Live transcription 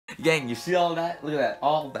Gang, you see all that? Look at that,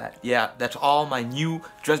 all that. Yeah, that's all my new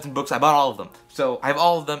Dresden books. I bought all of them. So I have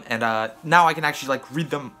all of them, and now I can actually like read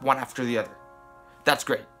them one after the other. That's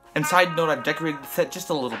great. And side note, I've decorated the set just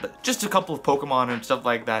a little bit. Just a couple of Pokemon and stuff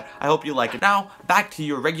like that. I hope you like it. Now, back to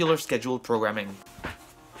your regular scheduled programming.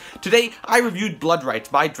 Today, I reviewed Blood Rites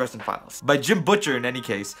by Dresden Files, by Jim Butcher in any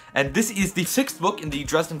case, and this is the 6th book in the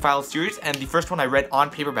Dresden Files series, and the first one I read on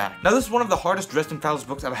paperback. Now this is one of the hardest Dresden Files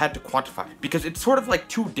books I've had to quantify, because it's sort of like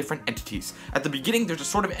two different entities. At the beginning, there's a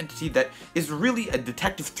sort of entity that is really a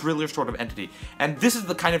detective thriller sort of entity, and this is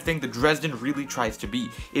the kind of thing that Dresden really tries to be.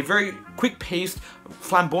 A very quick-paced,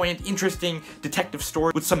 flamboyant, interesting detective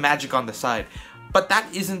story with some magic on the side. But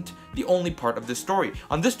that isn't the only part of this story.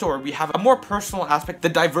 On this story, we have a more personal aspect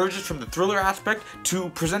that diverges from the thriller aspect to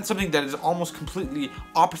present something that is almost completely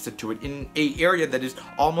opposite to it in an area that is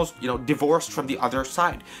almost, you know, divorced from the other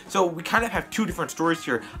side. So we kind of have two different stories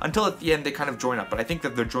here until at the end they kind of join up, but I think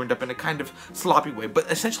that they're joined up in a kind of sloppy way, but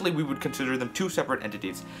essentially we would consider them two separate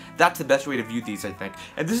entities. That's the best way to view these, I think,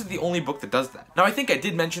 and this is the only book that does that. Now I think I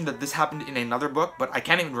did mention that this happened in another book, but I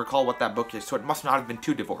can't even recall what that book is, so it must not have been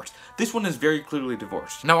too divorced. This one is very clearly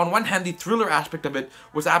divorced. Now on one hand, the thriller aspect of it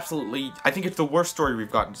was absolutely, I think it's the worst story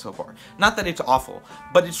we've gotten so far. Not that it's awful,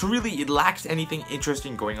 but it's really, it lacks anything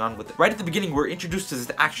interesting going on with it. Right at the beginning, we're introduced to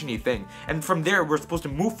this action-y thing, and from there, we're supposed to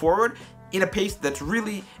move forward in a pace that's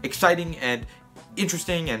really exciting and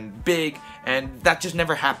interesting and big, and that just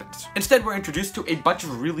never happens. Instead, we're introduced to a bunch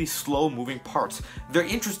of really slow moving parts. They're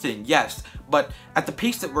interesting, yes, but at the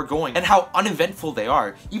pace that we're going and how uneventful they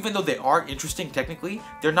are, even though they are interesting technically,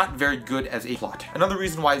 they're not very good as a plot. Another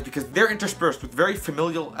reason why is because they're interspersed with very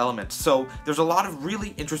familial elements, so there's a lot of really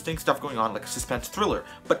interesting stuff going on, like a suspense thriller,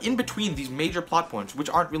 but in between these major plot points, which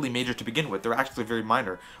aren't really major to begin with, they're actually very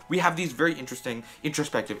minor, we have these very interesting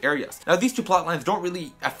introspective areas. Now these two plot lines don't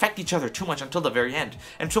really affect each other too much until the very end,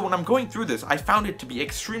 and so when I'm going through this, I found it to be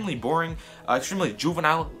extremely boring, extremely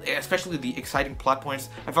juvenile, especially the exciting plot points.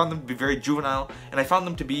 I found them to be very juvenile, and I found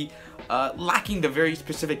them to be lacking the very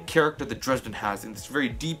specific character that Dresden has in this very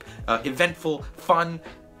deep, eventful, fun,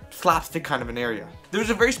 slapstick kind of an area. There's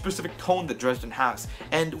a very specific tone that Dresden has,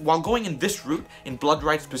 and while going in this route, in Blood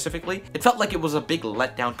Rites specifically, it felt like it was a big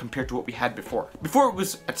letdown compared to what we had before. Before it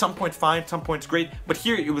was at some points fine, some points great, but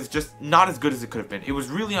here it was just not as good as it could have been. It was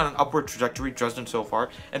really on an upward trajectory, Dresden so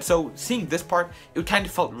far, and so seeing this part, it kind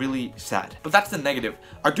of felt really sad. But that's the negative.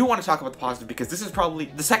 I do want to talk about the positive because this is probably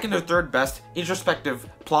the second or third best introspective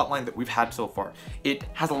plotline that we've had so far. It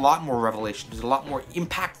has a lot more revelations, a lot more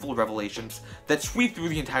impactful revelations that sweep through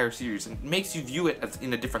the entire series and makes you view it as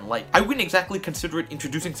in a different light. I wouldn't exactly consider it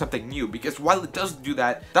introducing something new, because while it does do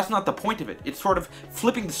that, that's not the point of it. It's sort of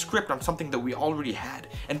flipping the script on something that we already had.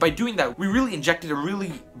 And by doing that, we really injected a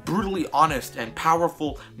really brutally honest and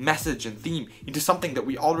powerful message and theme into something that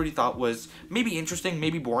we already thought was maybe interesting,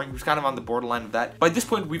 maybe boring. It was kind of on the borderline of that. By this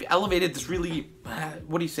point, we've elevated this really,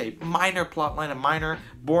 what do you say, minor plotline, a minor,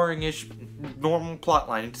 boring-ish, normal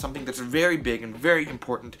plotline into something that's very big and very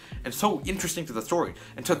important and so interesting to the story.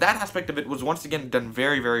 And so that aspect of it was once again done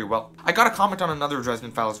very, very well. I got a comment on another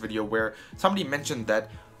Dresden Files video where somebody mentioned that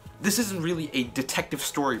this isn't really a detective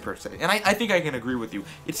story per se, and I think I can agree with you.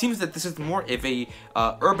 It seems that this is more of a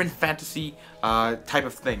urban fantasy type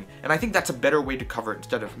of thing, and I think that's a better way to cover it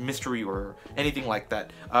instead of mystery or anything like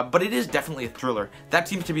that. But it is definitely a thriller. That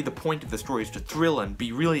seems to be the point of the story, is to thrill and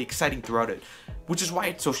be really exciting throughout it, which is why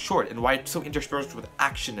it's so short and why it's so interspersed with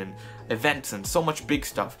action and events and so much big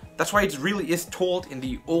stuff. That's why it really is told in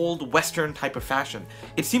the old Western type of fashion.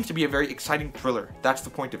 It seems to be a very exciting thriller. That's the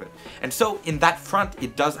point of it. And so in that front,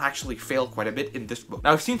 it does actually fail quite a bit in this book.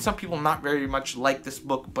 Now I've seen some people not very much like this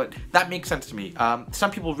book, but that makes sense to me.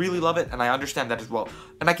 Some people really love it, and I understand that as well.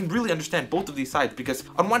 And I can really understand both of these sides, because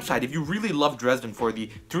on one side, if you really love Dresden for the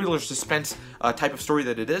thriller suspense type of story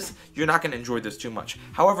that it is, you're not going to enjoy this too much.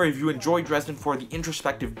 However, if you enjoy Dresden for the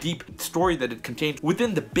introspective, deep story that it contains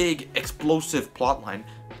within the big, explosive plotline,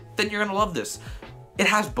 then you're gonna love this. It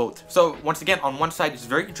has both. So once again, on one side, it's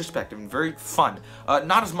very introspective and very fun.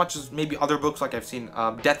 Not as much as maybe other books like I've seen.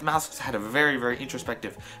 Death Masks had a very, very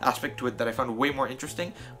introspective aspect to it that I found way more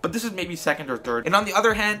interesting, but this is maybe second or third. And on the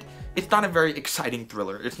other hand, it's not a very exciting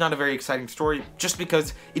thriller. It's not a very exciting story just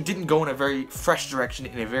because it didn't go in a very fresh direction,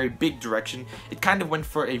 in a very big direction. It kind of went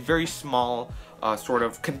for a very small, sort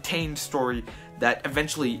of contained story that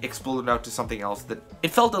eventually exploded out to something else that it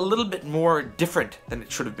felt a little bit more different than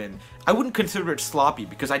it should have been. I wouldn't consider it sloppy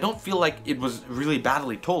because I don't feel like it was really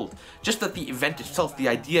badly told, just that the event itself, the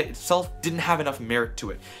idea itself, didn't have enough merit to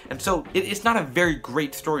it. And so it's not a very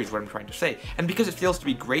great story is what I'm trying to say. And because it fails to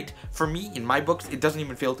be great, for me, in my books, it doesn't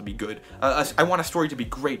even fail to be good. I want a story to be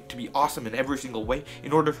great, to be awesome in every single way,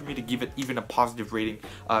 in order for me to give it even a positive rating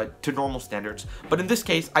to normal standards. But in this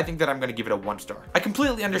case, I think that I'm going to give it a 1 star. I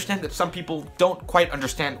completely understand that some people don't quite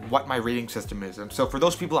understand what my rating system is, and so for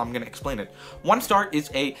those people, I'm going to explain it. 1 star is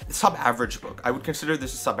a sub-average book. I would consider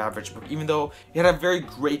this a sub-average book, even though it had a very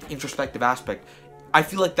great introspective aspect. I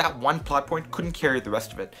feel like that one plot point couldn't carry the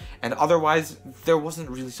rest of it, and otherwise there wasn't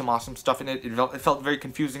really some awesome stuff in it. It felt very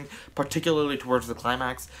confusing, particularly towards the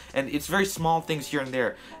climax, and it's very small things here and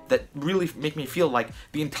there that really make me feel like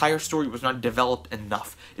the entire story was not developed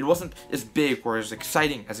enough. It wasn't as big or as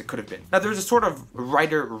exciting as it could have been. Now, there's a sort of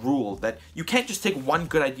writer rule that you can't just take one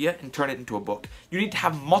good idea and turn it into a book. You need to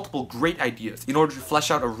have multiple great ideas in order to flesh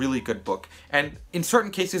out a really good book, and in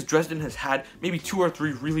certain cases, Dresden has had maybe 2 or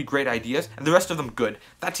 3 really great ideas, and the rest of them good.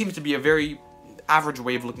 That seems to be a very average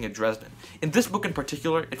way of looking at Dresden. In this book in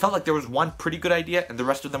particular, it felt like there was one pretty good idea and the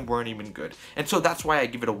rest of them weren't even good. And so that's why I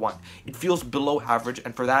give it a 1. It feels below average,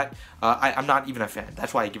 and for that, I'm not even a fan.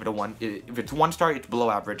 That's why I give it a 1. If it's 1 star, it's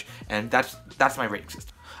below average, and that's my rating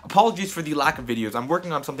system. Apologies for the lack of videos. I'm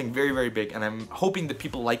working on something very, very big, and I'm hoping that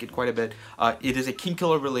people like it quite a bit. It is a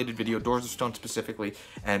Kingkiller related video, Doors of Stone specifically,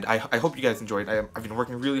 and I hope you guys enjoyed. I've been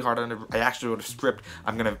working really hard on it. I actually wrote a script.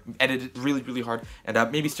 I'm going to edit it really, really hard,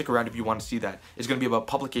 and maybe stick around if you want to see that. It's going to be about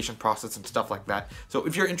publication process and stuff like that. So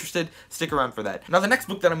if you're interested, stick around for that. Now, the next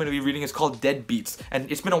book that I'm going to be reading is called Dead Beats,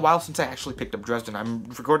 and it's been a while since I actually picked up Dresden. I'm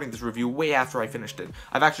recording this review way after I finished it.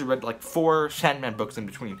 I've actually read like 4 Sandman books in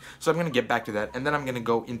between, so I'm going to get back to that, and then I'm going to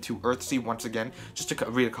go into Earthsea once again, just to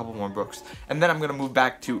read a couple more books, and then I'm going to move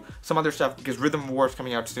back to some other stuff because Rhythm of War is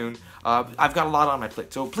coming out soon. I've got a lot on my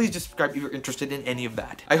plate, so please just subscribe if you're interested in any of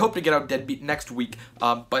that. I hope to get out Deadbeat next week,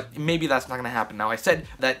 but maybe that's not going to happen. Now, I said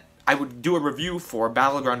that I would do a review for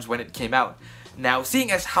Battlegrounds when it came out. Now,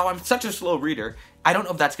 seeing as how I'm such a slow reader, I don't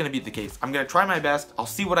know if that's going to be the case. I'm going to try my best. I'll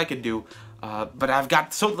see what I can do, but I've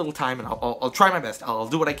got so little time, and I'll try my best. I'll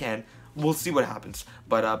do what I can. We'll see what happens,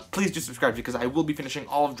 but please do subscribe because I will be finishing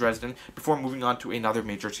all of Dresden before moving on to another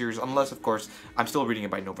major series, unless, of course, I'm still reading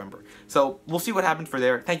it by November. So, we'll see what happens for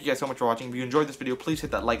there. Thank you guys so much for watching. If you enjoyed this video, please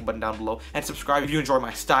hit that like button down below, and subscribe if you enjoy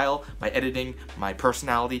my style, my editing, my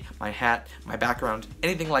personality, my hat, my background,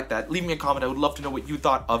 anything like that. Leave me a comment. I would love to know what you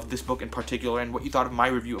thought of this book in particular, and what you thought of my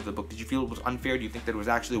review of the book. Did you feel it was unfair? Do you think that it was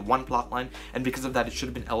actually one plot line, and because of that, it should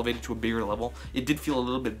have been elevated to a bigger level? It did feel a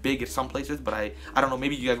little bit big at some places, but I don't know,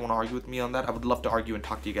 maybe you guys want to argue with me on that. I would love to argue and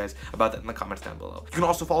talk to you guys about that in the comments down below. You can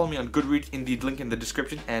also follow me on Goodreads in the link in the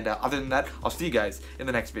description, and other than that, I'll see you guys in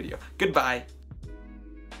the next video. Goodbye!